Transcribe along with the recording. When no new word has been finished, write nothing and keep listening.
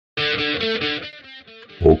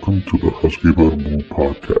Welcome to the Husky Barbu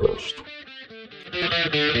podcast.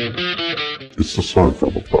 It's a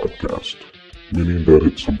Seinfeld podcast, meaning that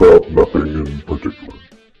it's about nothing in particular.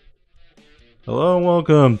 Hello and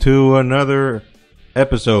welcome to another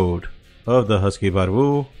episode of the Husky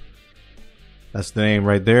Barbu. That's the name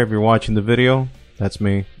right there. If you're watching the video, that's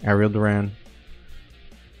me, Ariel Duran.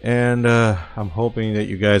 And I'm hoping that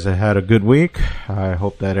you guys have had a good week. I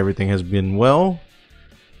hope that everything has been well.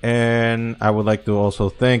 And I would like to also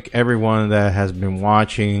thank everyone that has been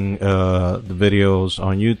watching the videos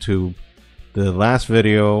on YouTube. The last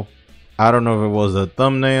video, I don't know if it was a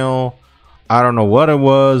thumbnail, I don't know what it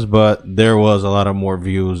was, but there was a lot of more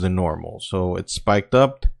views than normal. So it spiked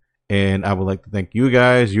up, and I would like to thank you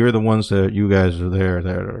guys. You're the ones that you guys are there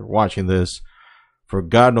that are watching this for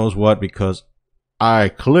God knows what, because I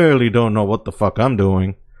clearly don't know what the fuck I'm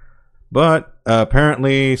doing. But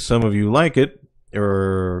apparently some of you like it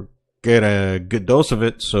or get a good dose of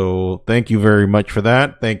it, so thank you very much for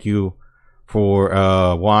that. Thank you for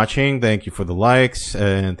watching, thank you for the likes,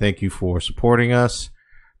 and thank you for supporting us.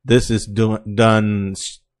 This is done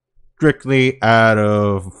strictly out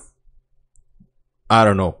of, I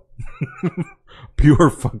don't know, pure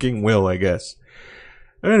fucking will, I guess.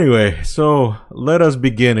 Anyway, so let us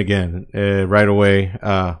begin again right away.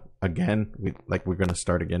 Again, we're gonna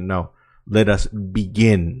start again. No, let us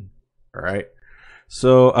begin. All right.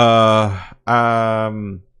 So,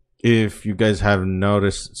 if you guys haven't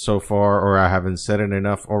noticed so far, or I haven't said it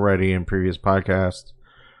enough already in previous podcasts,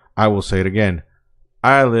 I will say it again.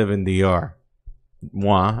 I live in DR.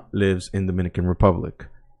 Moi lives in Dominican Republic.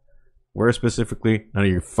 Where specifically? None of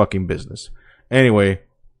your fucking business. Anyway,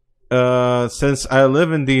 since I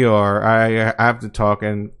live in DR, I have to talk,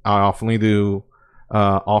 and I oftenly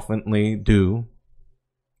do.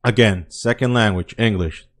 Again, second language,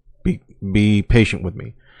 English. Be patient with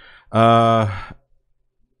me. I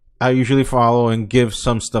usually follow and give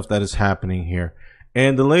some stuff that is happening here.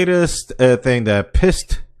 And the latest thing that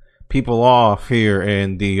pissed people off here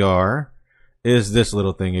in DR is this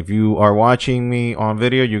little thing. If you are watching me on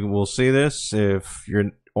video, you will see this. If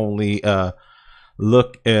you're only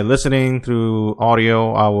listening through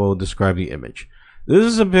audio, I will describe the image. This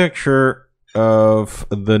is a picture of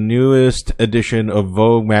the newest edition of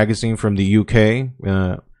Vogue magazine from the UK.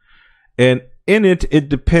 And in it, it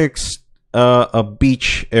depicts a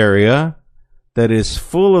beach area that is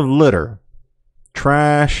full of litter,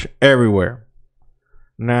 trash everywhere.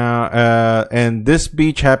 Now, and this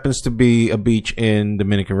beach happens to be a beach in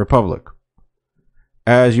Dominican Republic.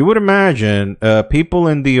 As you would imagine, people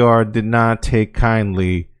in DR did not take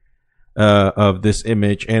kindly of this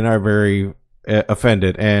image and are very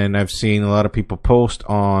offended. And I've seen a lot of people post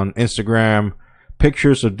on Instagram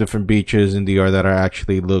pictures of different beaches in DR that are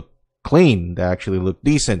actually look clean, that actually look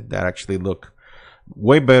decent, that actually look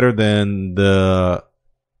way better than the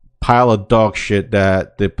pile of dog shit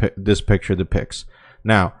that this picture depicts.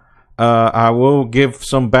 Now, I will give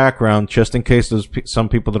some background just in case there's some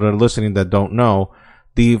people that are listening that don't know.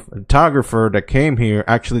 The photographer that came here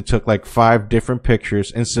actually took like 5 different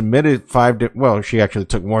pictures and submitted 5 well, she actually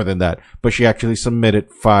took more than that, but she actually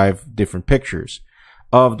submitted 5 different pictures.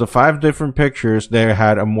 Of the 5 different pictures, they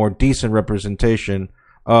had a more decent representation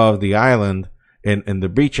of the island in the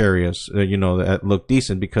beach areas, that look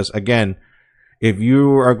decent. Because again, if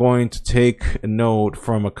you are going to take a note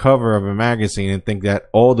from a cover of a magazine and think that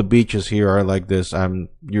all the beaches here are like this,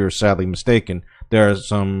 you're sadly mistaken. There are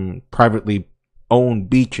some privately owned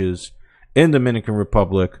beaches in Dominican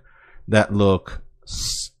Republic that look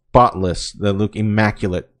spotless, that look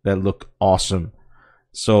immaculate, that look awesome.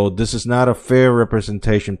 So this is not a fair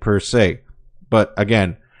representation per se. But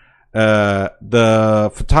again,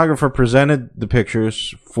 the photographer presented the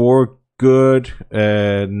pictures for good,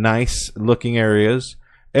 nice looking areas,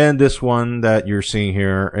 and this one that you're seeing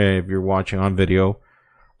here, if you're watching on video,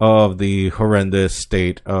 of the horrendous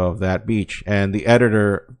state of that beach. And the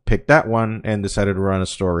editor picked that one and decided to run a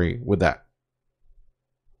story with that.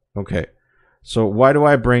 Okay, so why do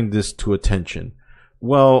I bring this to attention?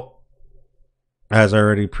 Well, as I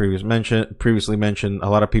already previously mentioned, a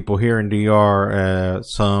lot of people here in DR,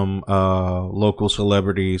 some local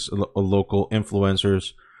celebrities, local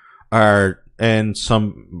influencers, and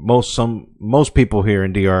most people here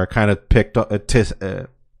in DR kind of picked up.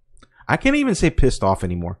 I can't even say pissed off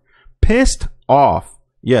anymore. Pissed off.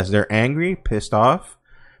 Yes, they're angry, pissed off,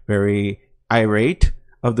 very irate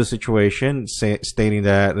of the situation, stating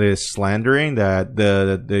that it is slandering, that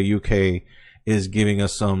the UK is giving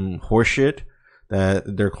us some horseshit,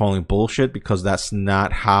 that they're calling bullshit, because that's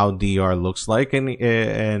not how DR looks like,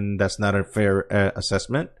 and that's not a fair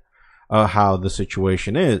assessment of how the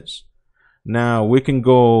situation is. Now, we can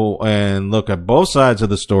go and look at both sides of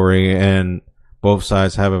the story, and both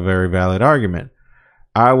sides have a very valid argument.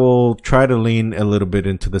 I will try to lean a little bit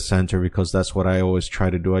into the center because that's what I always try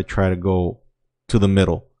to do. I try to go to the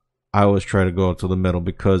middle. I always try to go to the middle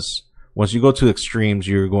because once you go to extremes,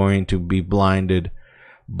 you're going to be blinded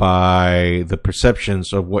by the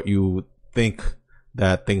perceptions of what you think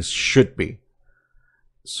that things should be.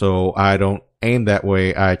 So I don't aim that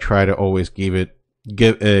way. I try to always keep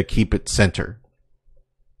it center.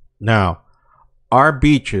 Now, are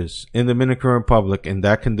beaches in the Dominican Republic in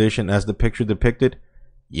that condition as the picture depicted?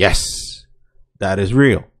 Yes, that is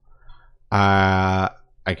real. I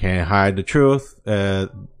can't hide the truth.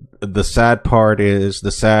 The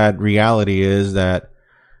sad reality is that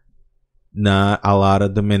not a lot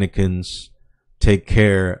of Dominicans take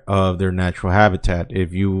care of their natural habitat.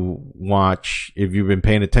 If you've been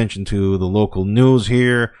paying attention to the local news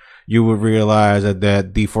here, you would realize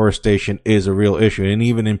that deforestation is a real issue, and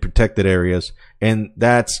even in protected areas. And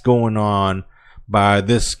that's going on by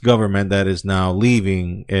this government that is now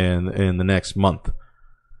leaving in the next month.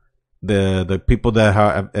 The people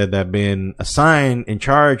that have been assigned in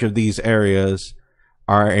charge of these areas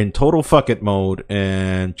are in total fuck it mode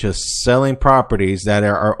and just selling properties that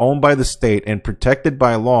are owned by the state and protected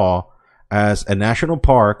by law as a national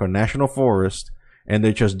park or national forest, and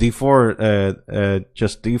they're just deforesting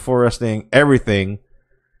everything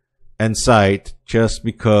in sight just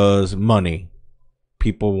because money.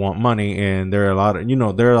 People want money, and there are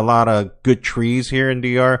a lot of good trees here in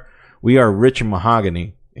DR. We are rich in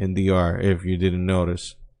mahogany in DR, if you didn't know.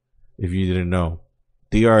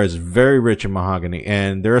 DR is very rich in mahogany,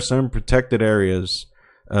 and there are some protected areas,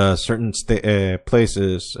 certain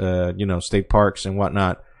places, state parks and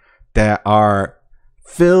whatnot, that are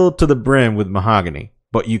filled to the brim with mahogany.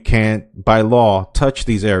 But you can't, by law, touch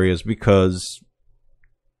these areas because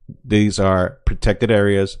these are protected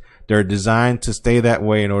areas. They're designed to stay that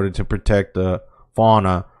way in order to protect the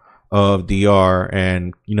fauna of DR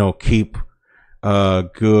and, keep a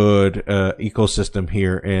good ecosystem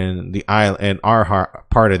here in the island, and our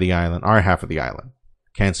part of the island, our half of the island.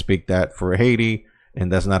 Can't speak that for Haiti,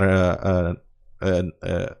 and that's not a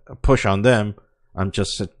push on them. I'm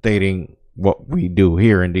just stating what we do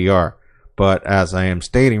here in DR. But as I am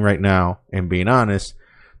stating right now and being honest,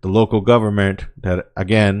 the local government that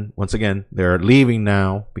once again, they're leaving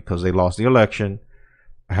now because they lost the election,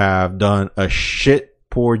 have done a shit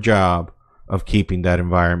poor job of keeping that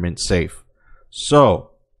environment safe.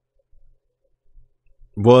 So,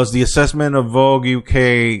 was the assessment of Vogue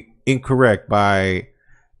UK incorrect by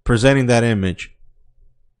presenting that image?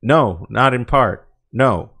 No, not in part.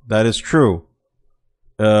 No, that is true.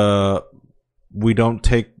 We don't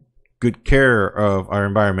take good care of our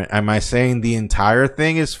environment. Am I saying the entire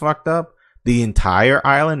thing is fucked up? The entire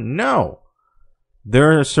island? No.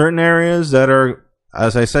 There are certain areas that are,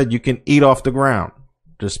 as I said, you can eat off the ground.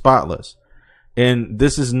 They're spotless. And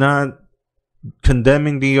this is not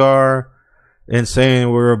condemning DR and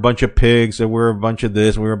saying we're a bunch of pigs or we're a bunch of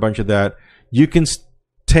this, we're a bunch of that. You can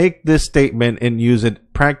take this statement and use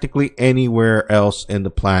it practically anywhere else in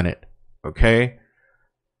the planet. Okay?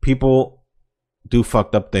 People do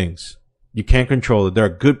fucked up things. You can't control it. There are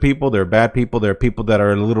good people, there are bad people, there are people that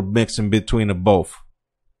are a little mix in between of both.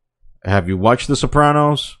 Have you watched The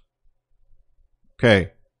Sopranos?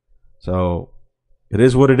 Okay. So, it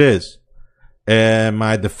is what it is. Am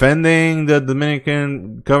I defending the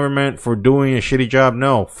Dominican government for doing a shitty job?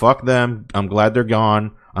 No. Fuck them. I'm glad they're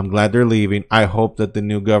gone. I'm glad they're leaving. I hope that the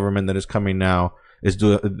new government that is coming now is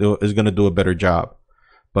going to do a better job.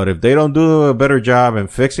 But if they don't do a better job in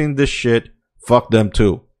fixing this shit, fuck them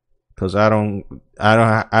too. Because I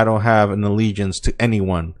don't have an allegiance to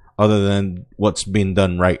anyone other than what's being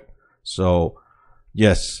done right. So,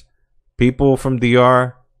 yes, people from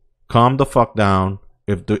DR, calm the fuck down.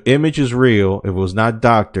 If the image is real, if it was not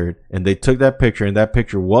doctored, and they took that picture and that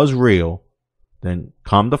picture was real, then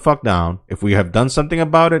calm the fuck down. If we have done something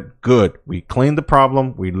about it, good. We cleaned the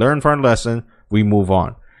problem. We learned from our lesson. We move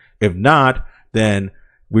on. If not, then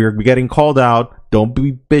we're getting called out. Don't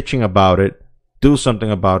be bitching about it. Do something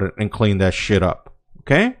about it and clean that shit up.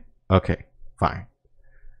 Okay? Okay. Fine.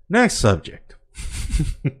 Next subject.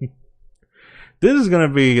 This is going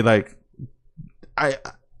to be like...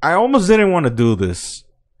 I almost didn't want to do this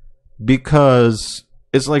because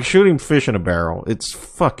it's like shooting fish in a barrel. It's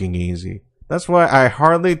fucking easy. That's why I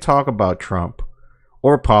hardly talk about Trump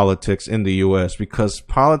or politics in the U.S. because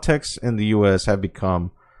politics in the U.S. have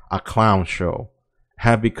become a clown show,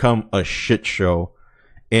 have become a shit show.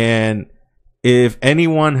 And if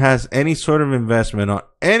anyone has any sort of investment on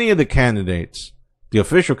any of the candidates, the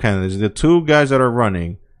official candidates, the two guys that are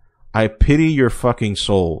running, I pity your fucking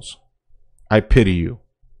souls. I pity you.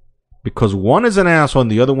 Because one is an asshole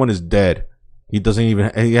and the other one is dead. He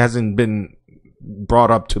hasn't been brought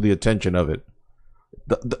up to the attention of it.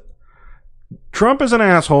 Trump is an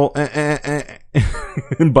asshole and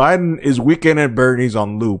Biden is Weekend at Bernie's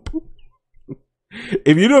on loop.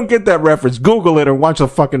 If you don't get that reference, Google it or watch a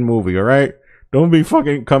fucking movie, alright? Don't be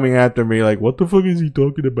fucking coming after me like, what the fuck is he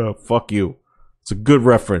talking about? Fuck you. It's a good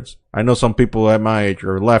reference. I know some people at my age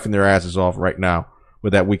are laughing their asses off right now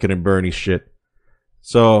with that Weekend at Bernie shit.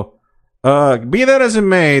 So, be that as it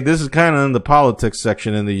may, this is kind of in the politics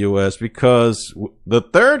section in the U.S. because the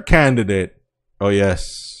third candidate, oh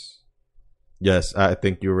yes, I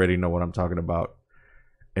think you already know what I'm talking about.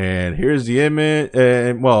 And here's the image.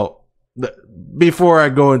 And well, before I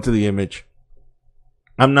go into the image,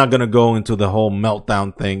 I'm not gonna go into the whole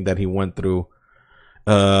meltdown thing that he went through.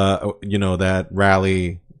 That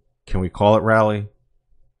rally. Can we call it rally?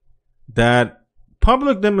 That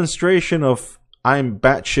public demonstration of I'm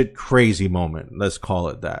batshit crazy moment. Let's call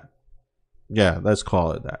it that. Yeah, let's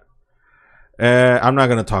call it that. I'm not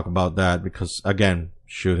going to talk about that because, again,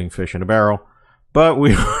 shooting fish in a barrel. But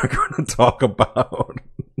we are going to talk about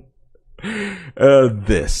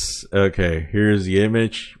this. Okay, here's the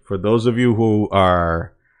image. For those of you who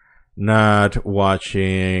are not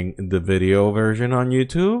watching the video version on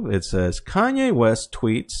YouTube, it says Kanye West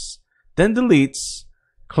tweets, then deletes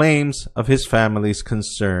claims of his family's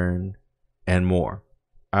concern and more.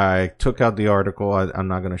 I took out the article. I'm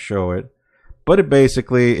not going to show it. But it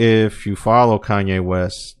basically, if you follow Kanye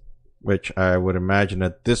West, which I would imagine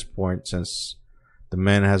at this point, since the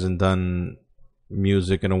man hasn't done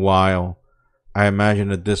music in a while, I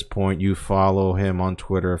imagine at this point you follow him on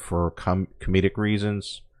Twitter for comedic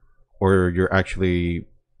reasons, or you're actually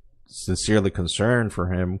sincerely concerned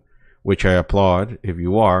for him, which I applaud if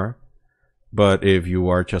you are. But if you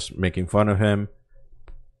are just making fun of him,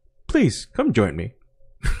 please come join me.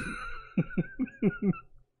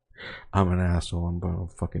 I'm an asshole. I'm gonna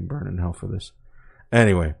fucking burn in hell for this.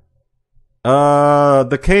 Anyway,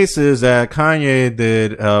 the case is that Kanye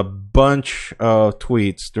did a bunch of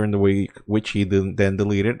tweets during the week, which he then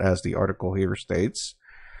deleted, as the article here states,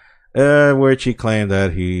 which he claimed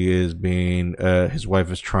that he is being, his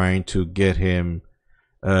wife is trying to get him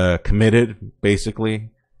committed,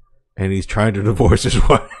 basically, and he's trying to divorce his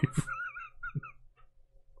wife.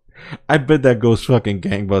 I bet that goes fucking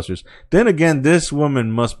gangbusters. Then again, this woman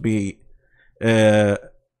must be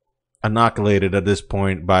inoculated at this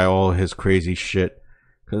point by all his crazy shit.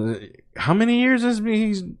 Cause how many years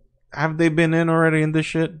have they been in already in this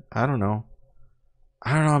shit? I don't know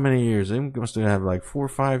how many years. They must have like 4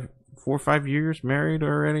 or 5 years married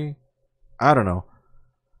already. I don't know.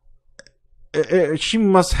 She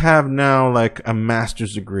must have now like a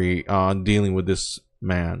master's degree on dealing with this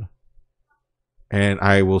man. And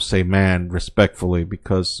I will say man respectfully,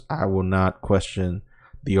 because I will not question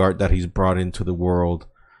the art that he's brought into the world.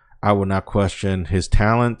 I will not question his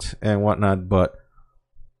talent and whatnot, but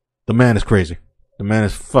the man is crazy. The man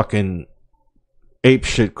is fucking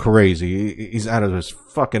apeshit crazy. He's out of his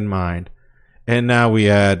fucking mind. And now we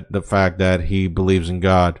add the fact that he believes in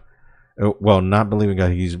God. Well, not believing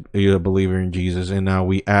God, he's a believer in Jesus. And now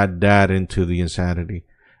we add that into the insanity.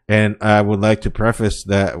 And I would like to preface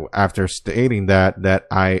that after stating that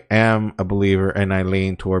I am a believer and I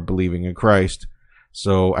lean toward believing in Christ.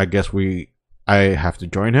 So I guess I have to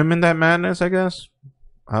join him in that madness, I guess.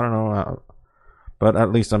 I don't know. But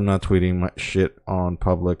at least I'm not tweeting my shit on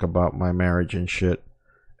public about my marriage and shit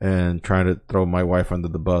and trying to throw my wife under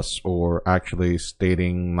the bus, or actually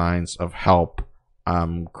stating lines of help.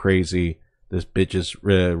 I'm crazy. This bitch is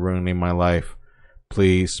ruining my life.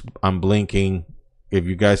 Please, I'm blinking. If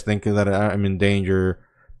you guys think that I'm in danger,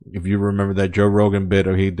 if you remember that Joe Rogan bit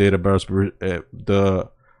he did about the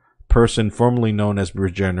person formerly known as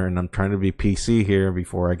Bruce Jenner, and I'm trying to be PC here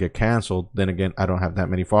before I get canceled. Then again, I don't have that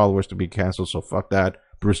many followers to be canceled, so fuck that.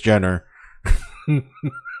 Bruce Jenner.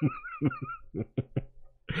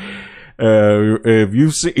 If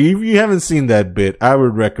you haven't seen that bit, I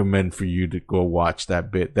would recommend for you to go watch that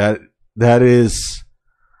bit. That is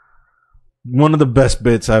one of the best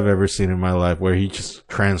bits I've ever seen in my life, where he just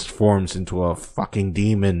transforms into a fucking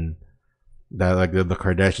demon. That like the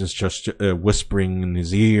Kardashians just whispering in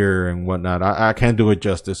his ear and whatnot. I can't do it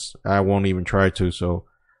justice. I won't even try to. So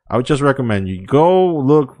I would just recommend you go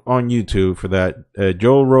look on YouTube for that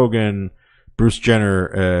Joe Rogan Bruce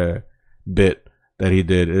Jenner bit that he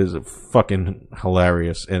did. It is fucking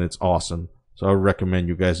hilarious and it's awesome. So I would recommend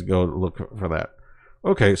you guys go look for that.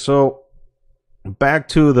 Okay, so back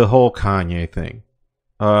to the whole Kanye thing.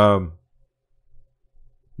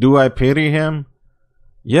 Do I pity him?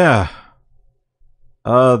 Yeah.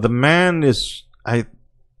 The man is, I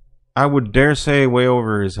would dare say, way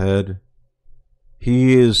over his head.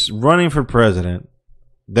 He is running for president.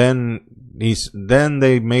 Then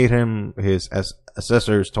they made him, his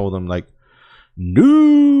assessors told him, like,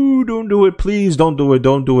 no, don't do it, please, don't do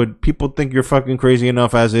it. People think you're fucking crazy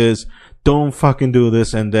enough as is. Don't fucking do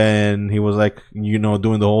this. And then he was like, doing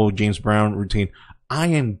the whole James Brown routine. I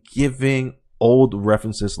am giving old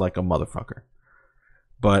references like a motherfucker.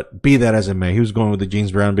 But be that as it may, he was going with the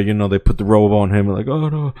James Brown, but they put the robe on him, like, oh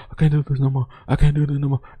no, I can't do this no more.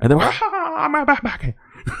 And then, I'm back.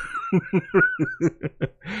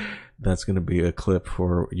 That's gonna be a clip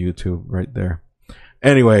for YouTube right there.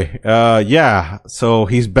 Anyway, yeah, so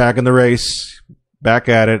he's back in the race, back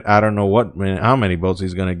at it. I don't know how many votes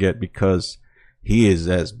he's gonna get, because he is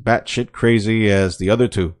as batshit crazy as the other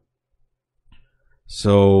two.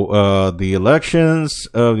 So, the elections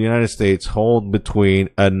of the United States hold between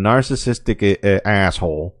a narcissistic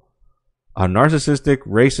asshole, a narcissistic,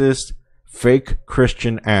 racist, fake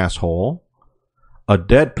Christian asshole, a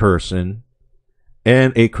dead person,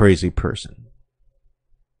 and a crazy person.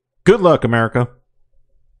 Good luck, America.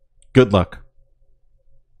 Good luck.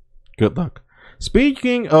 Good luck.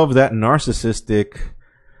 Speaking of that narcissistic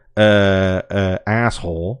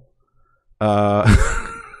asshole,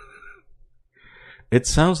 it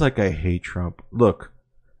sounds like I hate Trump. Look,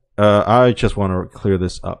 I just want to clear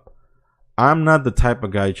this up. I'm not the type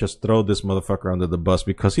of guy to just throw this motherfucker under the bus,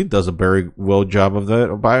 because he does a very well job of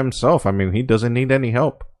that by himself. I mean, he doesn't need any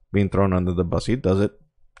help being thrown under the bus. He does it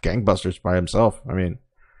gangbusters by himself. I mean,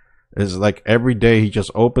 it's like every day he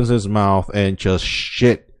just opens his mouth and just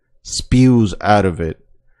shit spews out of it.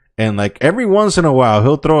 And like every once in a while,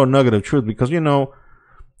 he'll throw a nugget of truth, because,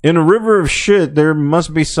 in a river of shit, there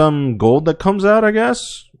must be some gold that comes out, I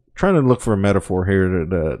guess. I'm trying to look for a metaphor here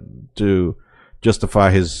to justify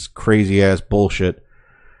his crazy ass bullshit.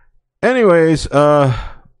 Anyways,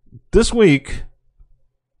 this week,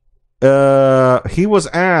 he was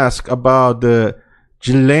asked about the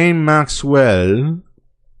Ghislaine Maxwell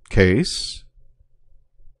case,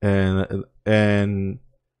 and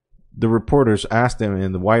the reporters asked him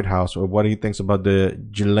in the White House what he thinks about the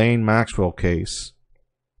Ghislaine Maxwell case.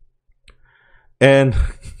 And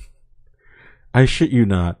I shit you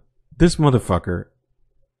not, this motherfucker,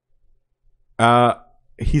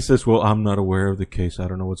 he says, well, I'm not aware of the case. I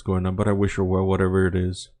don't know what's going on, but I wish her well, whatever it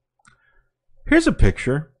is. Here's a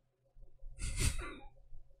picture.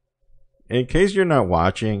 In case you're not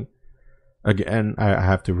watching, again, I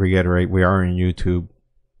have to reiterate, we are on YouTube.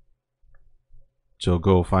 So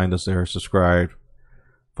go find us there, subscribe,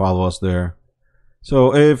 follow us there.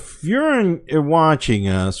 So if you're watching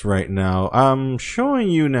us right now, I'm showing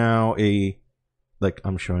you now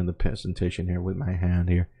I'm showing the presentation here with my hand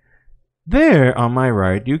here. There on my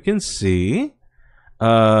right, you can see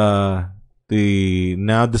the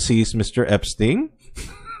now deceased Mr. Epstein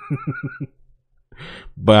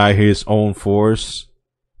by his own force.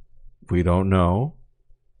 We don't know.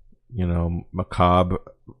 Macabre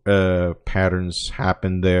patterns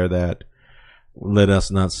happened there that let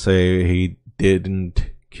us not say he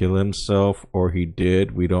didn't kill himself, or he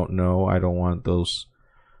did. We don't know. I don't want those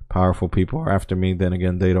powerful people after me. Then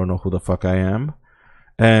again, they don't know who the fuck I am.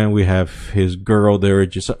 And we have his girl there,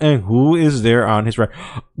 and who is there on his right?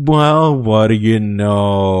 Well, what do you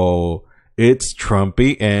know? It's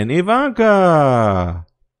Trumpy and Ivanka.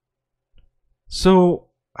 So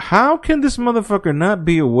how can this motherfucker not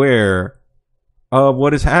be aware of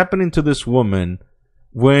what is happening to this woman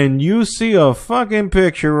when you see a fucking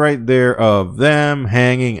picture right there of them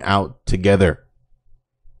hanging out together?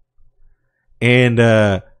 And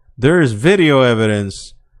there is video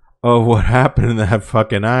evidence of what happened in that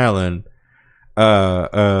fucking island.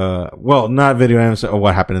 Well, not video evidence of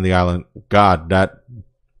what happened in the island. God, that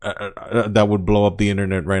would blow up the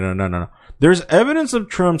internet right now. No. There's evidence of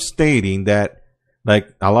Trump stating that,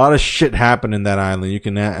 like, a lot of shit happened in that island. You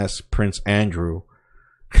can ask Prince Andrew.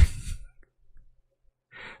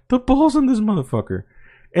 The balls on this motherfucker.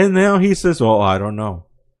 And now he says, oh, I don't know.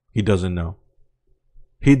 He doesn't know.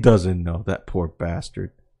 He doesn't know, that poor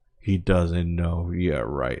bastard. He doesn't know. Yeah,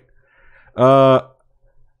 right.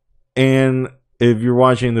 And if you're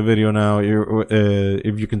watching the video now,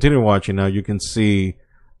 if you continue watching now, you can see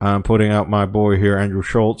I'm putting out my boy here, Andrew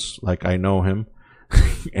Schultz, like I know him,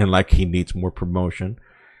 and like he needs more promotion.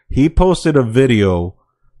 He posted a video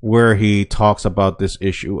where he talks about this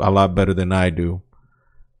issue a lot better than I do,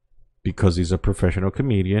 because he's a professional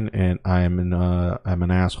comedian, and I'm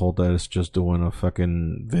an asshole that is just doing a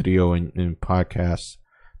fucking video and podcast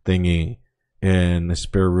thingy in a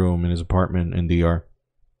spare room in his apartment in DR.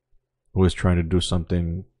 who is trying to do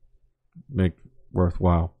something make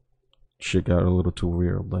worthwhile. Shit got a little too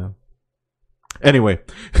real there. Anyway,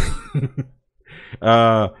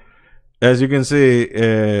 as you can see,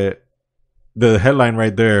 the headline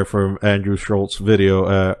right there from Andrew Schultz's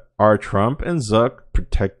video, are Trump and Zuck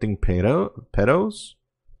protecting pedos?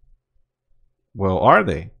 Well, are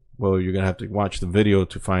they? Well, you're going to have to watch the video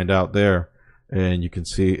to find out there, and you can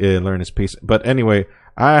see learn his piece. But anyway,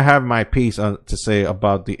 I have my piece to say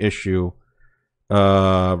about the issue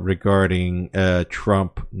regarding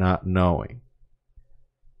Trump not knowing.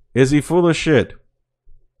 Is he full of shit?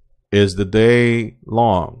 Is the day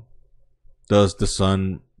long? Does the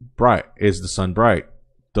sun bright? Is the sun bright?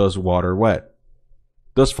 Does water wet?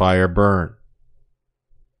 Does fire burn?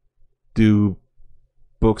 Do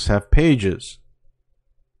books have pages?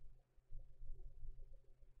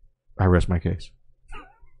 I rest my case.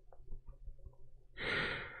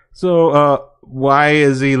 So, why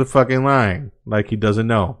is he fucking lying? Like he doesn't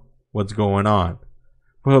know what's going on.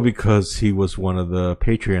 Well, because he was one of the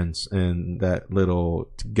patrons in that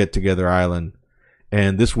little get-together island.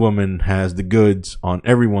 And this woman has the goods on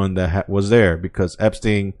everyone that was there, because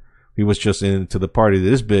Epstein, he was just into the party.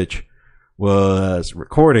 This bitch was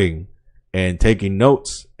recording and taking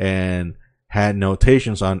notes and had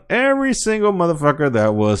notations on every single motherfucker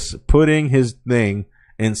that was putting his thing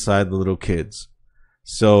inside the little kids.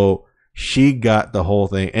 So she got the whole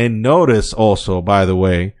thing. And notice also, by the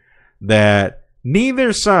way, that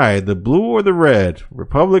neither side, the blue or the red,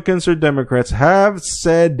 Republicans or Democrats, have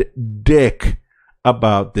said dick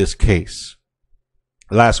about this case.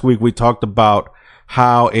 Last week we talked about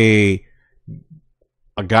how a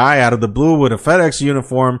guy out of the blue with a FedEx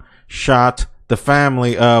uniform shot the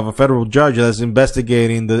family of a federal judge that's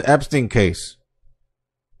investigating the Epstein case.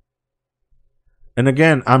 And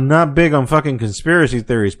again, I'm not big on fucking conspiracy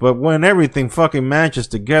theories, but when everything fucking matches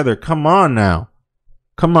together, come on now.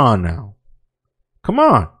 Come on now. Come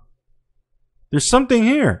on. There's something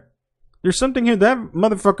here. There's something here. That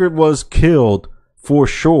motherfucker was killed for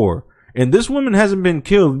sure. And this woman hasn't been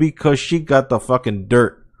killed because she got the fucking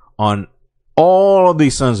dirt on all of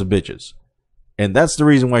these sons of bitches. And that's the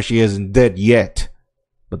reason why she isn't dead yet.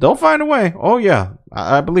 But they'll find a way. Oh yeah,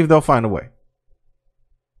 I believe they'll find a way.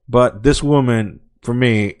 But this woman, for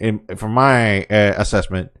me, for my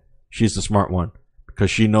assessment, she's the smart one.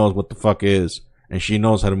 Because she knows what the fuck is. And she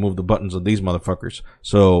knows how to move the buttons of these motherfuckers.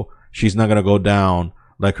 So she's not going to go down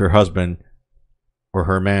like her husband or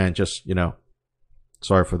her man. Just, you know,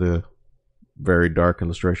 sorry for the very dark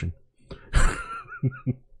illustration.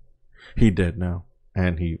 He dead now.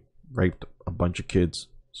 And he raped a bunch of kids.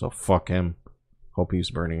 So fuck him. Hope he's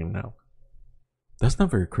burning in hell. That's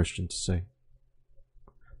not very Christian to say.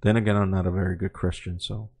 Then again, I'm not a very good Christian,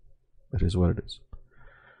 so it is what it is.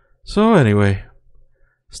 So anyway,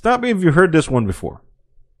 stop me if you heard this one before.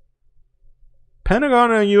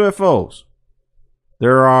 Pentagon and UFOs.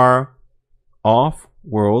 There are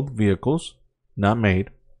off-world vehicles not made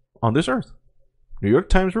on this earth. New York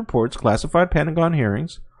Times reports classified Pentagon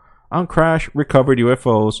hearings on crash-recovered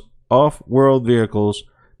UFOs, off-world vehicles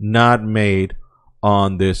not made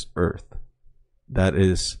on this earth. That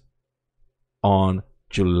is on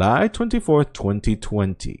July 24th,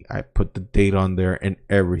 2020. I put the date on there and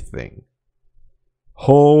everything.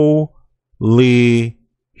 Holy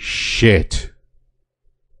shit.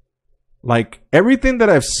 Like, everything that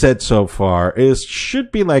I've said so far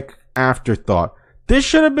should be like afterthought. This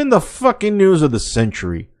should have been the fucking news of the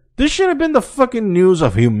century. This should have been the fucking news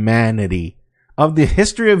of humanity. Of the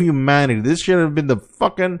history of humanity. This should have been the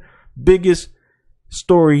fucking biggest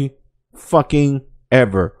story fucking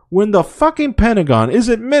ever. When the fucking Pentagon is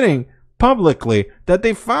admitting publicly that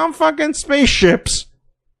they found fucking spaceships.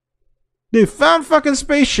 They found fucking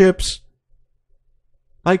spaceships.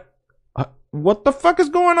 Like, what the fuck is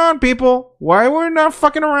going on, people? Why we're not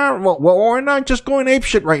fucking around? Well, we're not just going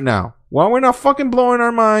apeshit right now. Why we're not fucking blowing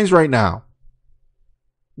our minds right now?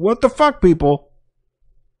 What the fuck, people?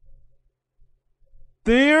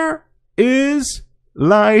 There is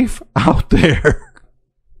life out there.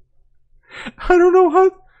 I don't know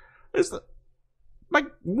how. It's like,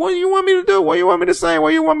 what do you want me to do? What do you want me to say? What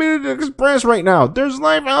do you want me to express right now? There's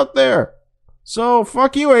life out there. So,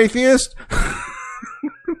 fuck you, atheist.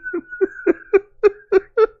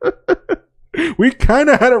 We kind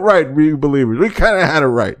of had it right, we believers. We kind of had it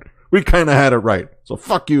right. We kind of had it right. So,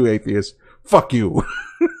 fuck you, atheist. Fuck you.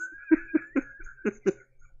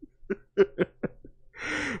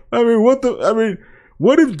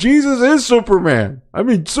 What if Jesus is Superman? I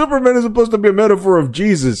mean, Superman is supposed to be a metaphor of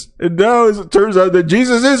Jesus. And now it turns out that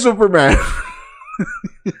Jesus is Superman.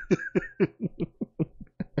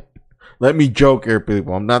 Let me joke here,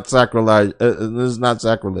 people. I'm not sacrilege. This is not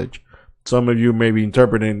sacrilege. Some of you may be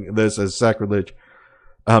interpreting this as sacrilege.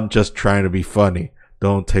 I'm just trying to be funny.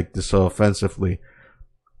 Don't take this so offensively.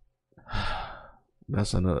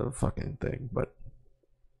 That's another fucking thing. But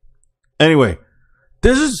anyway,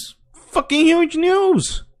 this is fucking huge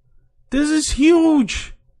news. This is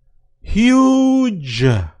huge. Huge.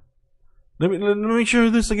 Let me show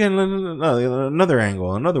you this again. Another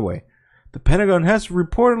angle, another way. The Pentagon has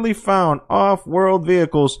reportedly found off-world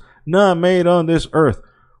vehicles not made on this Earth.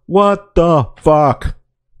 What the fuck?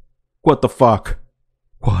 What the fuck?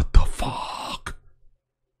 What the fuck?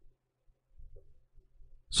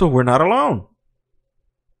 So we're not alone.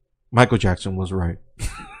 Michael Jackson was right.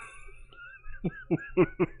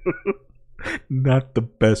 Not the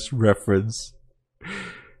best reference.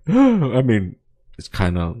 I mean, it's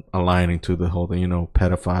kind of aligning to the whole thing, you know,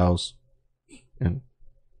 pedophiles and,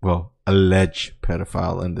 well, alleged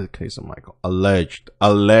pedophile in the case of Michael. Alleged.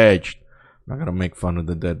 I'm not gonna make fun of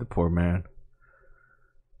the dead, the poor man.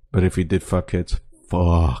 But if he did fuck kids,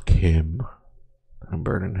 fuck him. I'm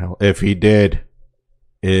burning hell. If he did.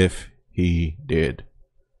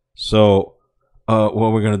 So, what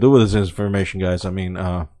we're gonna do with this information, guys, I mean,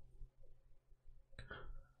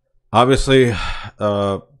 obviously,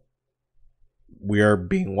 we are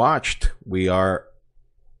being watched. We are,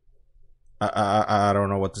 I don't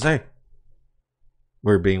know what to say.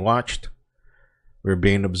 We're being watched. We're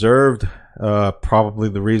being observed. Probably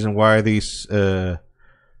the reason why these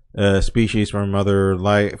species from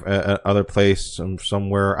other place,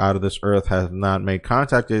 somewhere out of this earth, have not made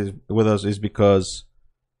contact with us is because,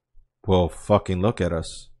 well, fucking look at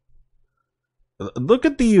us. Look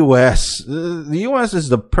at the U.S. The U.S. is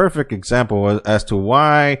the perfect example as to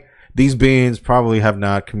why these beings probably have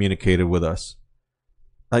not communicated with us.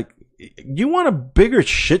 Like, you want a bigger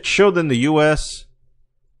shit show than the U.S.?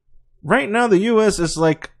 Right now, the U.S. is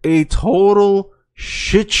like a total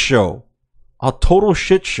shit show. A total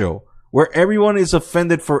shit show. Where everyone is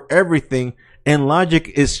offended for everything, and logic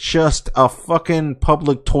is just a fucking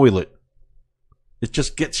public toilet. It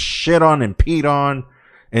just gets shit on and peed on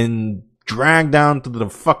and dragged down to the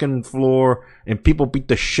fucking floor, and people beat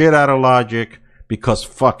the shit out of logic because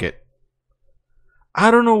fuck it. I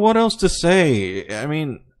don't know what else to say. I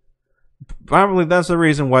mean, probably that's the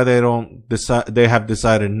reason why they have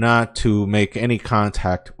decided not to make any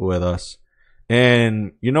contact with us.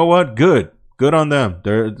 And you know what? Good on them.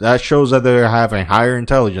 That shows that they're having higher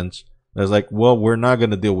intelligence. It's like, well, we're not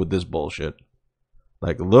gonna deal with this bullshit.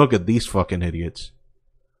 Like, look at these fucking idiots.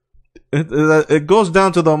 It goes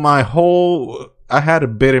down to I had a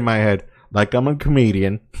bit in my head, like I'm a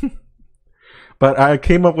comedian, but I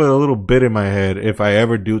came up with a little bit in my head. If I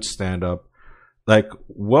ever do stand up, like,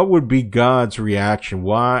 what would be God's reaction?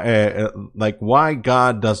 Why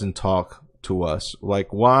God doesn't talk to us?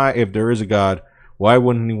 Like, why, if there is a God, why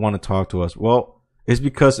wouldn't he want to talk to us? Well, it's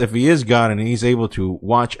because if he is God and he's able to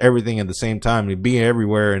watch everything at the same time and be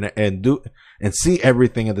everywhere and see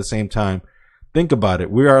everything at the same time, think about it.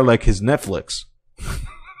 We are like his Netflix.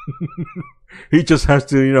 He just has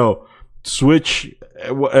to, you know, switch.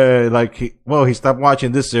 He stopped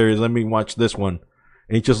watching this series. Let me watch this one.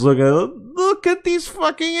 And he just look at these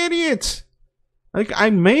fucking idiots. Like,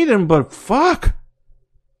 I made them, but fuck,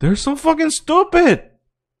 they're so fucking stupid.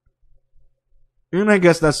 And I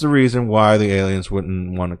guess that's the reason why the aliens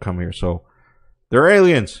wouldn't want to come here. So, they're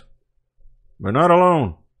aliens. We're not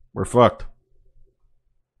alone. We're fucked.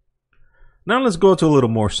 Now let's go to a little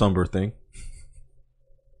more somber thing.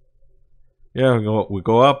 Yeah, we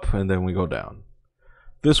go up and then we go down.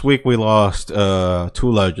 This week we lost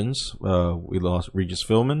two legends. We lost Regis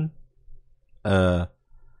Philbin. If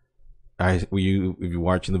you're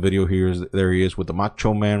watching the video here, there he is with the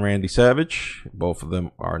Macho Man Randy Savage. Both of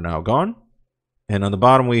them are now gone. And on the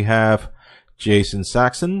bottom we have Jason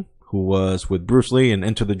Saxon, who was with Bruce Lee in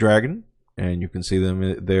Enter the Dragon, and you can see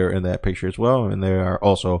them there in that picture as well. And they are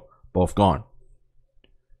also both gone.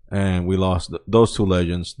 And we lost those two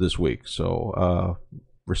legends this week. So,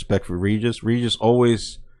 respect for Regis. Regis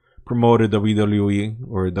always promoted WWE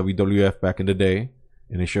or WWF back in the day.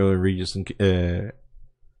 And they showed Regis and...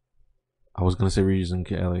 I was going to say Regis and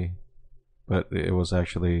Kelly. But it was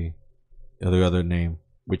actually the other name,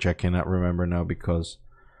 which I cannot remember now because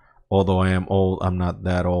although I am old, I'm not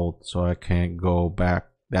that old. So I can't go back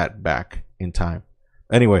in time.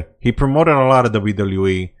 Anyway, he promoted a lot of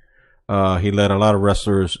WWE. He let a lot of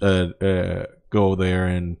wrestlers go there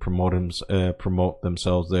and promote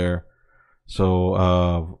themselves there.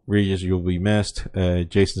 So Regis, you'll be missed.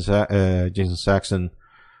 Jason Saxon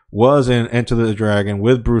was in Enter the Dragon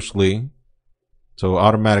with Bruce Lee, so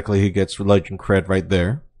automatically he gets legend cred right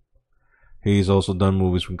there. He's also done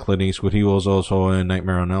movies with Clint Eastwood. He was also in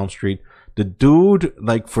Nightmare on Elm Street. The dude,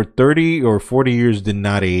 like, for 30 or 40 years did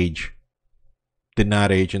not age. Did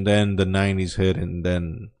not age. And then the 90s hit, and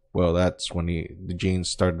then, well, that's when the genes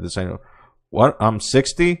started to say, what? I'm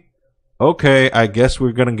 60? Okay, I guess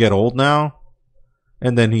we're gonna get old now.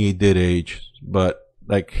 And then he did age. But,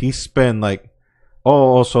 like, he spent, like,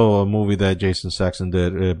 also a movie that Jason Saxon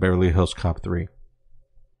did, Beverly Hills Cop 3.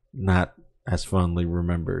 Not as fondly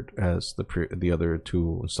remembered as the other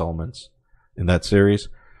two installments in that series.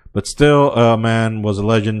 But still, man, was a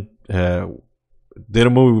legend. Did a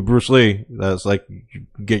movie with Bruce Lee. That's like,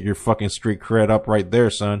 get your fucking street cred up right there,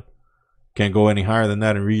 son. Can't go any higher than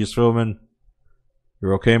that. And Regis Philbin,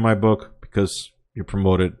 you're okay in my book because you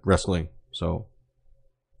promoted wrestling. So,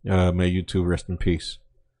 may you two rest in peace.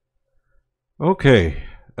 Okay,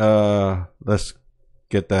 let's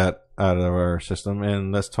get that out of our system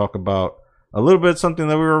and let's talk about a little bit something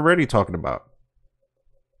that we were already talking about.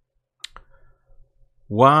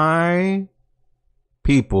 Why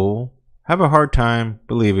people have a hard time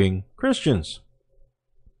believing Christians.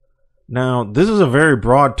 Now, this is a very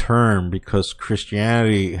broad term because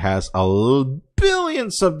Christianity has a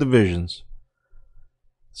billion subdivisions.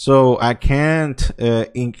 So I can't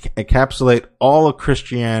encapsulate all of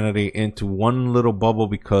Christianity into one little bubble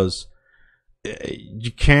because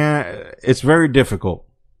you can't. It's very difficult.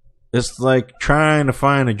 It's like trying to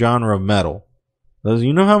find a genre of metal.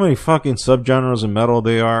 You know how many fucking subgenres of metal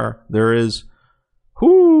there is?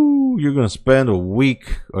 Whoo, you're going to spend a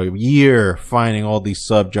week or a year finding all these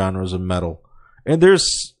subgenres of metal. And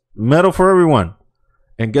there's metal for everyone.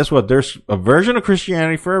 And guess what? There's a version of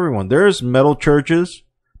Christianity for everyone. There's metal churches.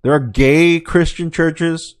 There are gay Christian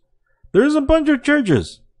churches. There's a bunch of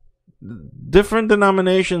churches. Different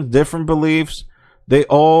denominations, different beliefs. They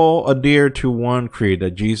all adhere to one creed,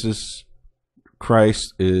 that Jesus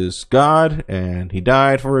Christ is God and he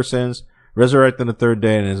died for our sins, resurrected the third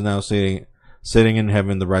day, and is now sitting in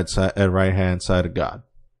heaven, the right hand side of God.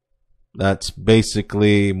 That's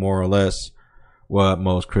basically more or less what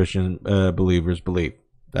most Christian believers believe.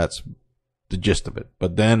 That's the gist of it.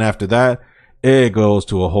 But then after that, it goes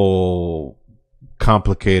to a whole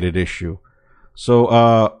complicated issue.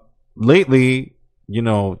 So lately,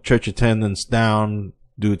 church attendance down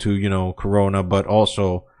due to, Corona, but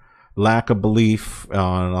also lack of belief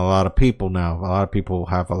on a lot of people now. A lot of people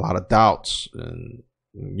have a lot of doubts, and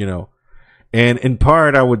in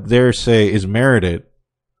part, I would dare say, is merited.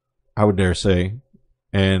 I would dare say,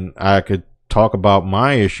 and I could talk about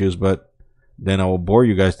my issues, but then I will bore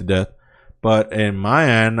you guys to death. But in my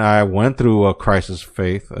end, I went through a crisis of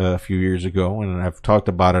faith a few years ago, and I've talked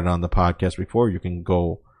about it on the podcast before. You can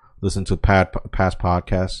go listen to past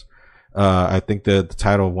podcasts. I think the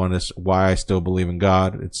title of one is Why I Still Believe in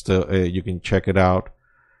God. It's still, you can check it out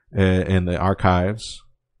in the archives.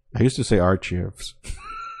 I used to say archives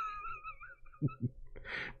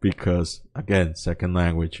because, again, second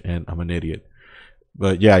language, and I'm an idiot.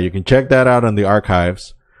 But yeah, you can check that out in the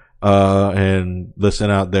archives and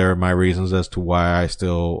listen out there my reasons as to why I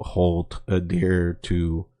still hold dear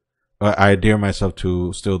to, I adhere myself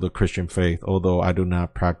to still the Christian faith, although I do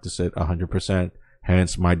not practice it 100%.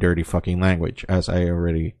 Hence my dirty fucking language, as I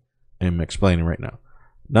already am explaining right now.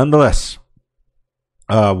 Nonetheless,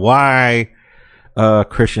 why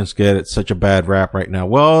Christians get such a bad rap right now?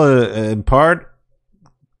 Well, in part,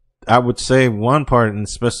 I would say one part, and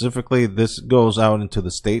specifically this goes out into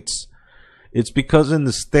the States. It's because in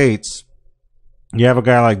the States, you have a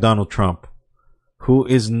guy like Donald Trump, who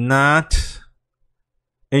is not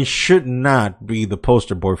and should not be the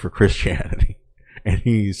poster boy for Christianity. And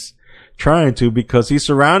he's trying to, because he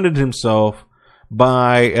surrounded himself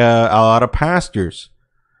by a lot of pastors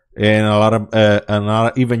and a lot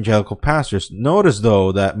of evangelical pastors. Notice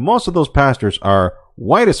though that most of those pastors are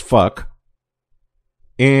white as fuck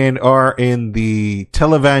and are in the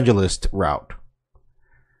televangelist route.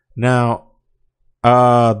 Now,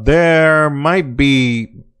 there might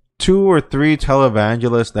be 2 or 3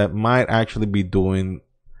 televangelists that might actually be doing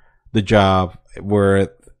the job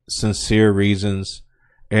with sincere reasons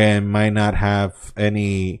and might not have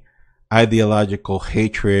any ideological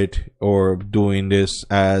hatred or doing this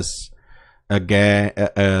as a game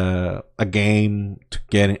to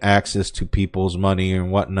getting access to people's money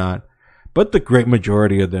and whatnot. But the great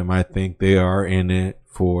majority of them, I think they are in it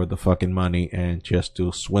for the fucking money and just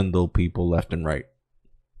to swindle people left and right.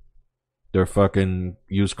 They're fucking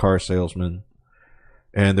used car salesmen,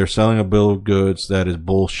 and they're selling a bill of goods that is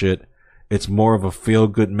bullshit. It's more of a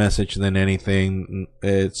feel-good message than anything.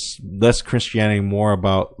 It's less Christianity, more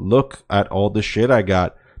about, look at all the shit I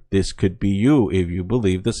got. This could be you if you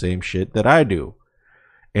believe the same shit that I do.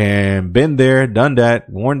 and been there, done that,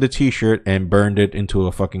 worn the t-shirt and burned it into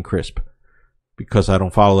a fucking crisp because I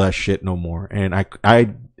don't follow that shit no more. And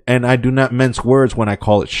I do not mince words when I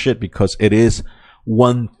call it shit, because it is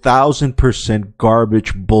 1000%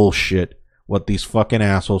 garbage bullshit what these fucking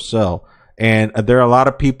assholes sell. And there are a lot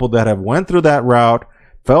of people that have went through that route,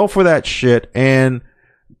 fell for that shit, and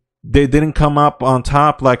they didn't come up on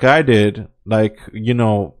top like I did. Like, you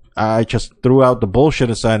know, I just threw out the bullshit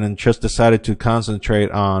aside and just decided to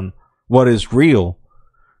concentrate on what is real.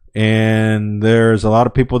 And there's a lot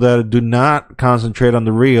of people that do not concentrate on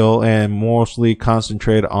the real and mostly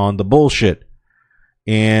concentrate on the bullshit.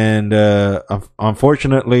 And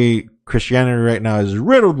unfortunately, Christianity right now is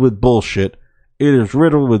riddled with bullshit. It is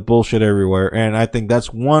riddled with bullshit everywhere. And I think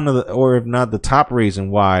that's one of the, or if not the top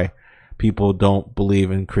reason why people don't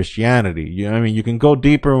believe in Christianity. I mean, you can go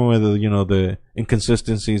deeper with, you know, the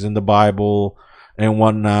inconsistencies in the Bible and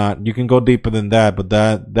whatnot. You can go deeper than that, but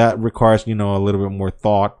that requires, you know, a little bit more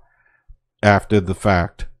thought after the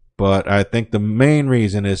fact. But I think the main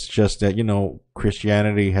reason is just that, you know,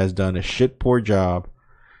 Christianity has done a shit poor job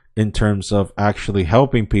in terms of actually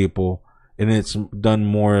helping people, and it's done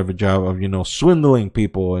more of a job of, you know, swindling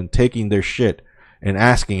people and taking their shit and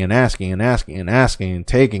asking and asking and asking and asking and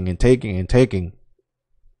taking and taking and taking.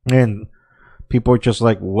 And people are just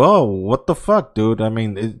like, whoa, what the fuck, dude? I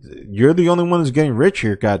mean, you're the only one who's getting rich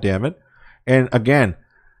here, goddammit. And again,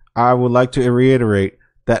 I would like to reiterate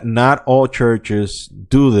that not all churches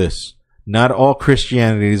do this. Not all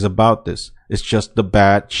Christianity is about this. It's just the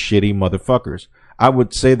bad, shitty motherfuckers. I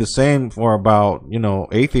would say the same for about, you know,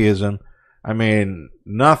 atheism. I mean,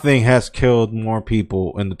 nothing has killed more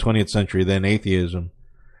people in the 20th century than atheism.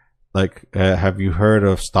 Like, have you heard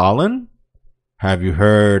of Stalin? Have you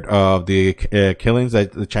heard of the killings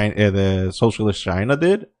that the socialist China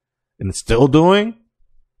did and still doing?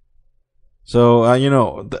 So, you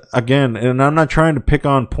know, again, and I'm not trying to pick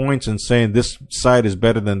on points and saying this side is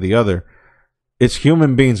better than the other. It's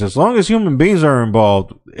human beings. As long as human beings are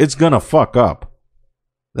involved, it's gonna fuck up.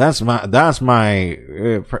 That's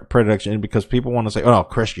my prediction, because people want to say, oh,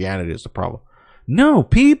 Christianity is the problem. No,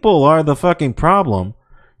 people are the fucking problem.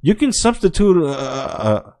 You can substitute,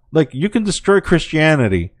 like, you can destroy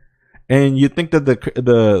Christianity, and you think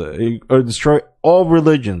that or destroy all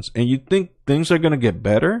religions, and you think things are going to get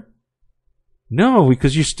better? No,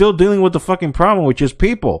 because you're still dealing with the fucking problem, which is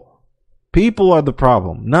people. People are the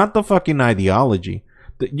problem, not the fucking ideology.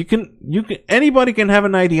 Anybody can have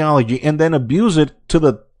an ideology and then abuse it to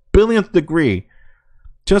the billionth degree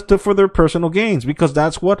just for their personal gains, because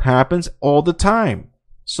that's what happens all the time.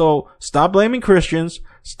 So stop blaming Christians,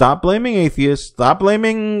 stop blaming atheists, stop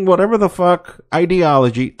blaming whatever the fuck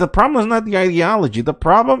ideology. The problem is not the ideology. The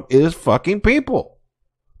problem is fucking people.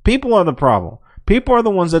 People are the problem. People are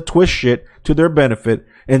the ones that twist shit to their benefit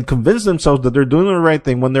and convince themselves that they're doing the right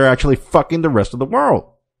thing when they're actually fucking the rest of the world.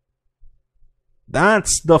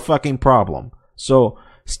 That's the fucking problem. So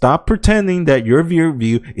stop pretending that your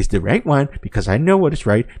view is the right one because I know what is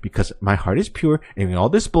right, because my heart is pure, and all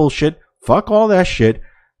this bullshit. Fuck all that shit.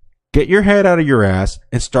 Get your head out of your ass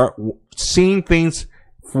and start seeing things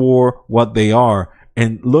for what they are,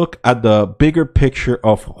 and look at the bigger picture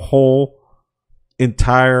of whole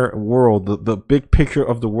entire world, the big picture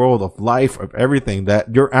of the world, of life, of everything,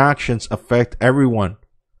 that your actions affect everyone.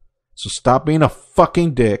 So stop being a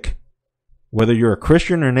fucking dick. Whether you're a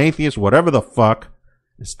Christian or an atheist, whatever the fuck,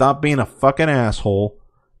 and stop being a fucking asshole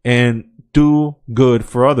and do good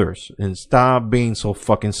for others and stop being so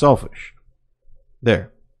fucking selfish.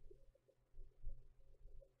 There.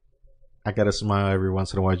 I gotta smile every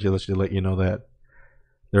once in a while just to let you know that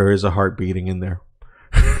there is a heart beating in there.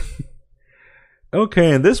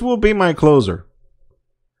 Okay, and this will be my closer.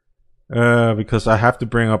 Because I have to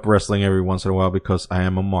bring up wrestling every once in a while because I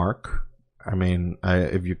am a mark. I mean,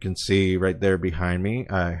 if you can see right there behind me,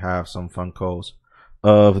 I have some Funkos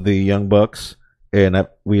of the Young Bucks, and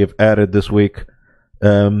we have added this week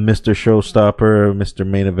Mr. Showstopper, Mr.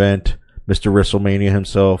 Main Event, Mr. WrestleMania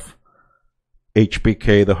himself,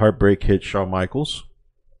 HBK, the Heartbreak Kid, Shawn Michaels.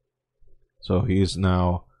 So he's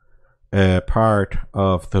now a part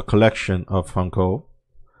of the collection of Funko.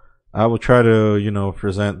 I will try to,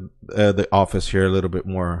 present the office here a little bit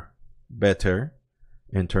more better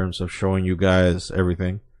in terms of showing you guys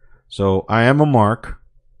everything. So I am a mark.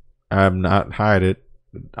 I'm not hide it.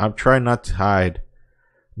 I'm trying not to hide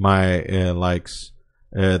my likes,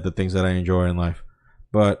 the things that I enjoy in life.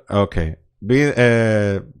 But okay,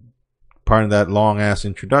 part of that long ass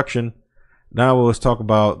introduction. Now let's talk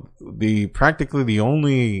about practically the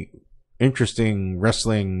only interesting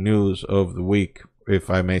wrestling news of the week, if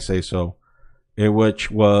I may say so, which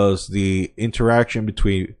was the interaction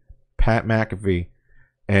between Pat McAfee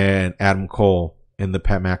and Adam Cole in the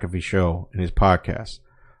Pat McAfee show in his podcast.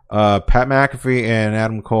 Pat McAfee and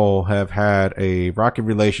Adam Cole have had a rocky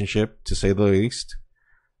relationship, to say the least.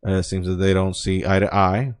 It seems that they don't see eye to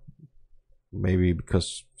eye. Maybe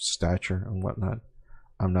because stature and whatnot.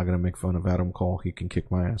 I'm not going to make fun of Adam Cole. He can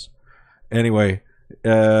kick my ass. Anyway,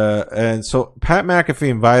 and so Pat McAfee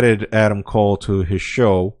invited Adam Cole to his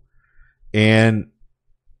show, and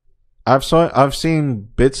I've seen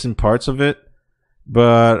bits and parts of it,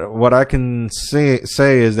 but what I can say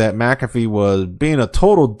is that McAfee was being a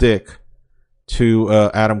total dick to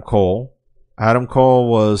Adam Cole. Adam Cole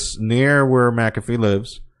was near where McAfee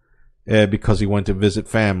lives because he went to visit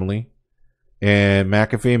family. And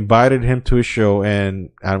McAfee invited him to his show,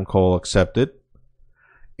 and Adam Cole accepted.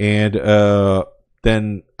 And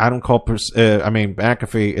then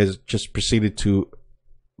McAfee is just proceeded to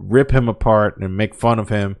rip him apart and make fun of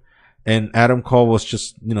him. And Adam Cole was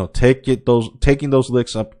just, taking those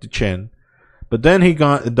licks up the chin. But then he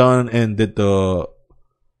got done and did the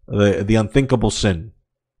unthinkable sin,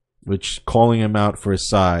 which calling him out for his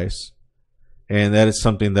size. And that is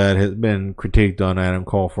something that has been critiqued on Adam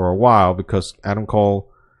Cole for a while, because Adam Cole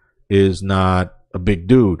is not a big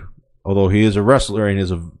dude. Although he is a wrestler, and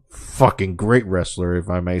is a fucking great wrestler, if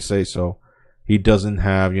I may say so. He doesn't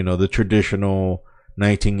have, the traditional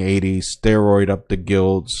 1980s steroid up the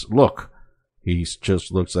gills look. He just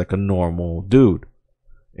looks like a normal dude.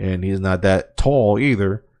 And he's not that tall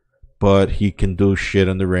either, but he can do shit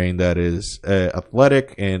in the ring that is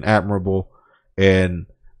athletic and admirable. And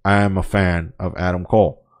I am a fan of Adam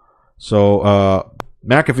Cole. So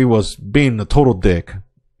McAfee was being a total dick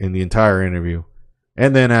in the entire interview.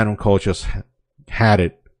 And then Adam Cole just had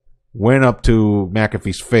it. Went up to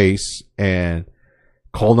McAfee's face and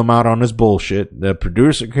called him out on his bullshit. The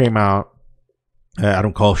producer came out.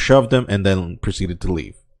 Adam Cole shoved him and then proceeded to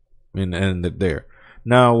leave. And ended there.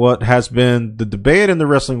 Now, what has been the debate in the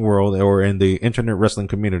wrestling world, or in the internet wrestling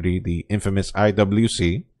community, the infamous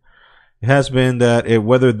IWC, has been that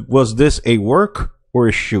whether was this a work or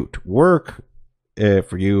a shoot. Work,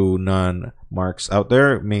 for you non-marks out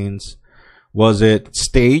there, means was it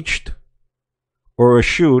staged, or a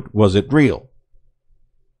shoot, was it real?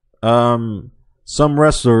 Some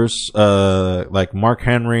wrestlers, like Mark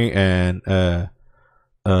Henry and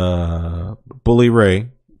Bully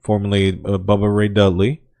Ray, formerly Bubba Ray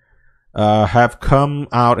Dudley, have come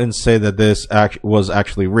out and say that this was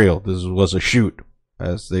actually real. This was a shoot,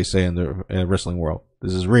 as they say in the wrestling world.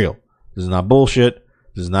 This is real. This is not bullshit.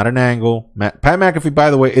 This is not an angle. Pat McAfee,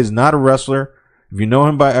 by the way, is not a wrestler. If you know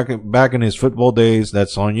him back in his football days,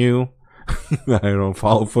 that's on you. I don't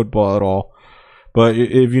follow football at all. But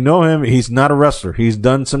if you know him, he's not a wrestler. He's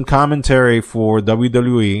done some commentary for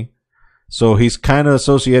WWE. So he's kind of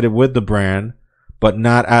associated with the brand, but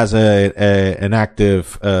not as an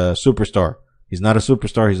active superstar. He's not a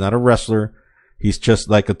superstar. He's not a wrestler. He's just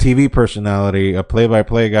like a TV personality, a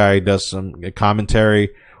play-by-play guy. Does some commentary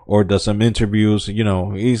or does some interviews.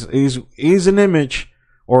 He's an image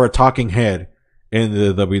or a talking head in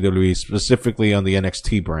the WWE, specifically on the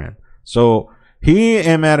NXT brand. So he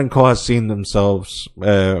and Adam Cole have seen themselves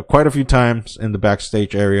quite a few times in the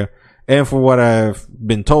backstage area. And for what I've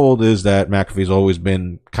been told is that McAfee's always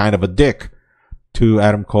been kind of a dick to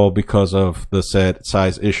Adam Cole because of the said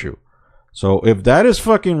size issue. So if that is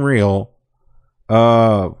fucking real,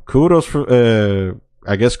 kudos for,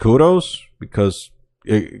 I guess kudos, because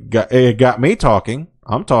it got me talking.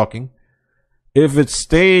 I'm talking. If it's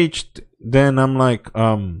staged, then I'm like,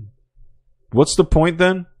 what's the point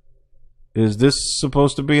then? Is this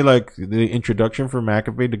supposed to be like the introduction for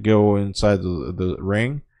McAfee to go inside the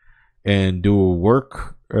ring and do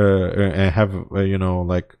work, and have,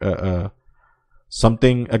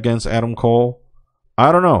 something against Adam Cole?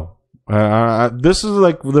 I don't know. This is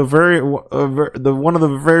like one of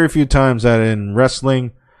the very few times that in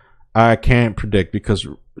wrestling I can't predict, because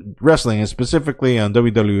wrestling, and specifically on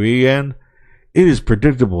WWE end, it is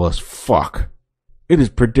predictable as fuck. It is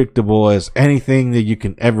predictable as anything that you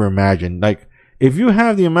can ever imagine. Like, if you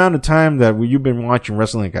have the amount of time that you've been watching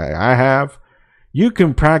wrestling like I have, you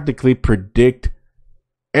can practically predict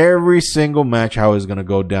every single match how it's going to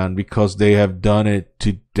go down, because they have done it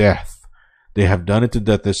to death. They have done it to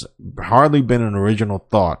death. There's hardly been an original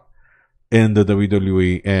thought in the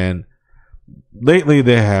WWE, and lately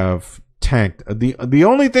they have tanked. The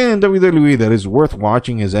only thing in WWE that is worth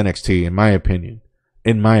watching is NXT, in my opinion.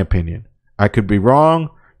 In my opinion. I could be wrong.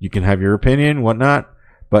 You can have your opinion, whatnot.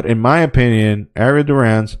 But in my opinion, Ariel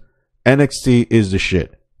Duran's NXT is the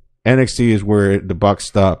shit. NXT is where the buck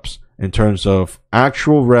stops in terms of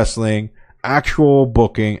actual wrestling, actual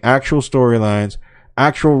booking, actual storylines,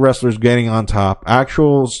 actual wrestlers getting on top,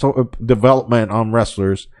 actual development on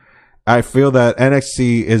wrestlers, I feel that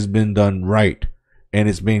NXT has been done right and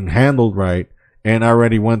it's being handled right. And I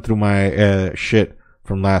already went through my shit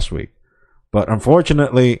from last week. But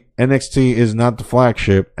unfortunately, NXT is not the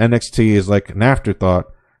flagship. NXT is like an afterthought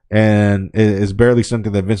and it is barely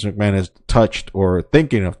something that Vince McMahon has touched or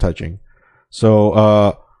thinking of touching.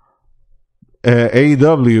 So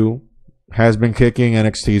AEW has been kicking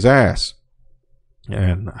NXT's ass.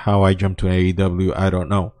 And how I jumped to AEW, I don't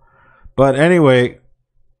know. But anyway,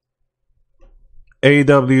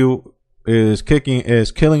 AEW is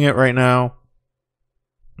killing it right now.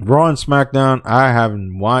 Raw and SmackDown, I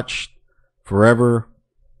haven't watched forever,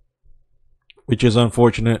 which is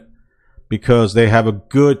unfortunate because they have a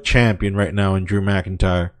good champion right now in Drew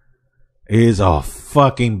McIntyre. He is a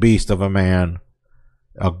fucking beast of a man,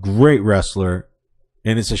 a great wrestler.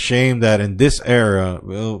 And it's a shame that in this era,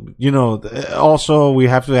 well, you know, also we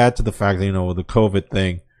have to add to the fact that, you know, with the COVID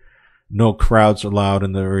thing, no crowds allowed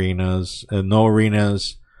in the arenas, and no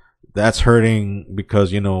arenas. That's hurting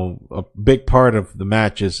because, you know, a big part of the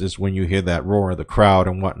matches is when you hear that roar of the crowd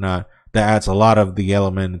and whatnot. That adds a lot of the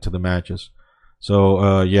element into the matches.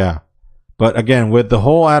 So, yeah. But again, with the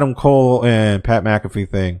whole Adam Cole and Pat McAfee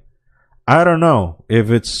thing, I don't know if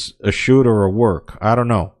it's a shoot or a work. I don't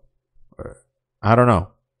know.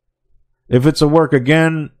 If it's a work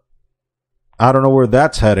again, I don't know where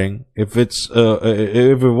that's heading. If it's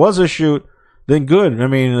if it was a shoot, then good. I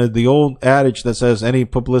mean, the old adage that says any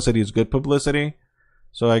publicity is good publicity.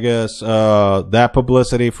 So I guess that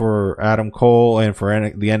publicity for Adam Cole and for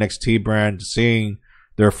the NXT brand, seeing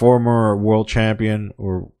their former world champion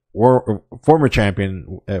or former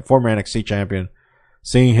NXT champion,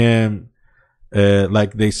 seeing him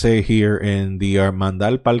like they say here in the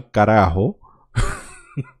Mandal Pal Carajo.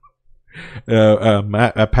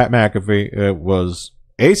 Pat McAfee was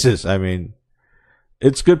aces. I mean,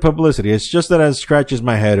 it's good publicity. It's just that it scratches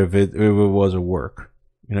my head if it was a work.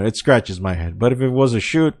 You know, it scratches my head. But if it was a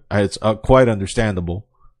shoot, it's quite understandable.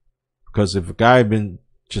 Because if a guy had been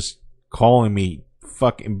just calling me,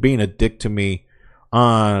 fucking being a dick to me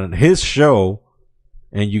on his show,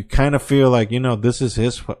 and you kind of feel like, you know, this is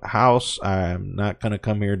his house, I'm not going to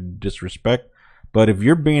come here to disrespect. But if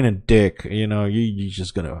you're being a dick, you know, you're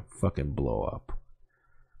just going to fucking blow up.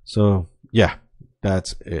 So, yeah,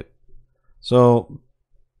 that's it. So,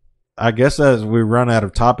 I guess as we run out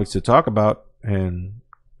of topics to talk about, and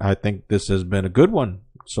I think this has been a good one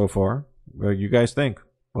so far. What do you guys think?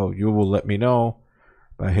 Well, you will let me know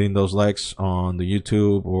by hitting those likes on the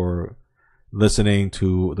YouTube or listening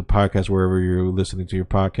to the podcast wherever you're listening to your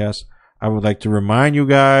podcast. I would like to remind you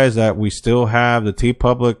guys that we still have the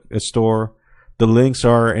TeePublic store. The links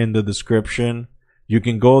are in the description. You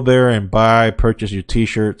can go there and purchase your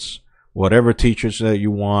t-shirts, whatever t-shirts that you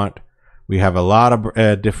want. We have a lot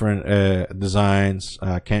of different designs.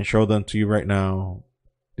 I can't show them to you right now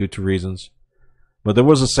due to reasons. But there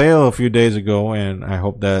was a sale a few days ago, and I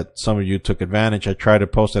hope that some of you took advantage. I tried to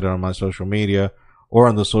post it on my social media or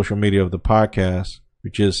on the social media of the podcast,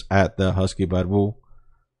 which is at the Husky Barbu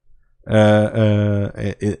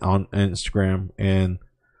on Instagram, and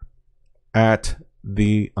at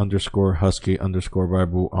the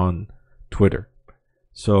 _Husky_Barbu on Twitter.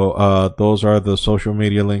 So those are the social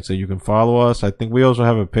media links that you can follow us. I think we also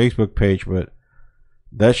have a Facebook page, but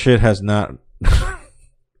that shit has not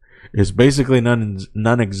it's basically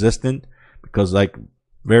non-existent because like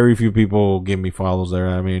very few people give me follows there.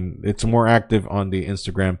 I mean, it's more active on the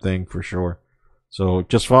Instagram thing for sure. So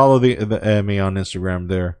just follow me on Instagram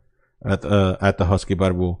there at the Husky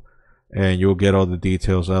Barbu, and you'll get all the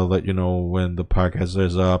details. I'll let you know when the podcast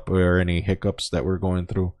is up or any hiccups that we're going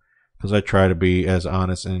through, because I try to be as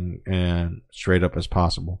honest and straight up as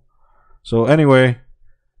possible. So anyway,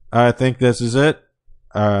 I think this is it.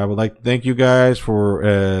 I would like to thank you guys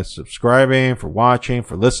for subscribing, for watching,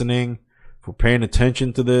 for listening, for paying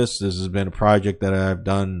attention to this. This has been a project that I've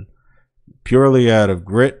done purely out of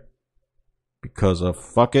grit because of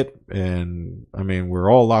fuck it. And I mean,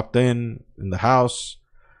 we're all locked in the house.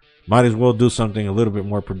 Might as well do something a little bit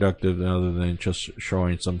more productive other than just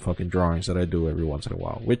showing some fucking drawings that I do every once in a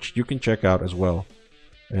while, which you can check out as well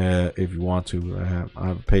if you want to. I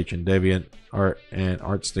have a page in Deviant Art and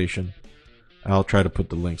ArtStation. I'll try to put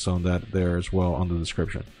the links on that there as well on the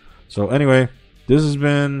description. So anyway, this has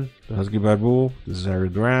been the Husky Barbu. This is Harry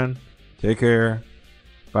Duran. Take care.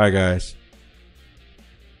 Bye, guys.